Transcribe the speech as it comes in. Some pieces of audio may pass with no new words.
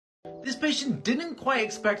This patient didn't quite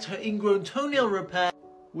expect her ingrown toenail repair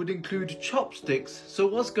would include chopsticks, so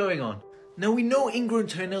what's going on? Now we know ingrown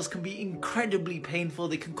toenails can be incredibly painful,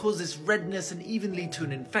 they can cause this redness and even lead to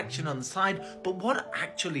an infection on the side, but what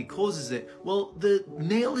actually causes it? Well, the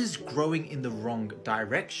nail is growing in the wrong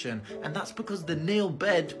direction, and that's because the nail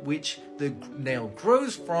bed which the nail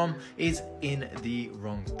grows from is in the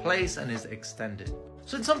wrong place and is extended.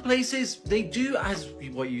 So in some places they do, as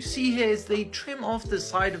what you see here, is they trim off the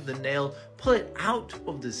side of the nail, pull it out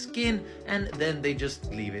of the skin, and then they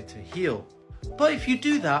just leave it to heal. But if you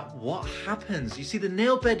do that, what happens? You see, the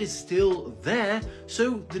nail bed is still there,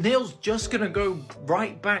 so the nail's just gonna go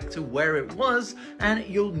right back to where it was, and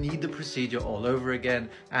you'll need the procedure all over again,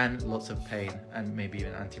 and lots of pain, and maybe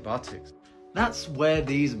even antibiotics. That's where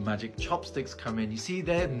these magic chopsticks come in. You see,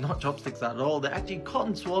 they're not chopsticks at all. They're actually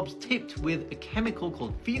cotton swabs tipped with a chemical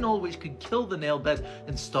called phenol, which could kill the nail bed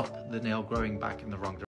and stop the nail growing back in the wrong direction.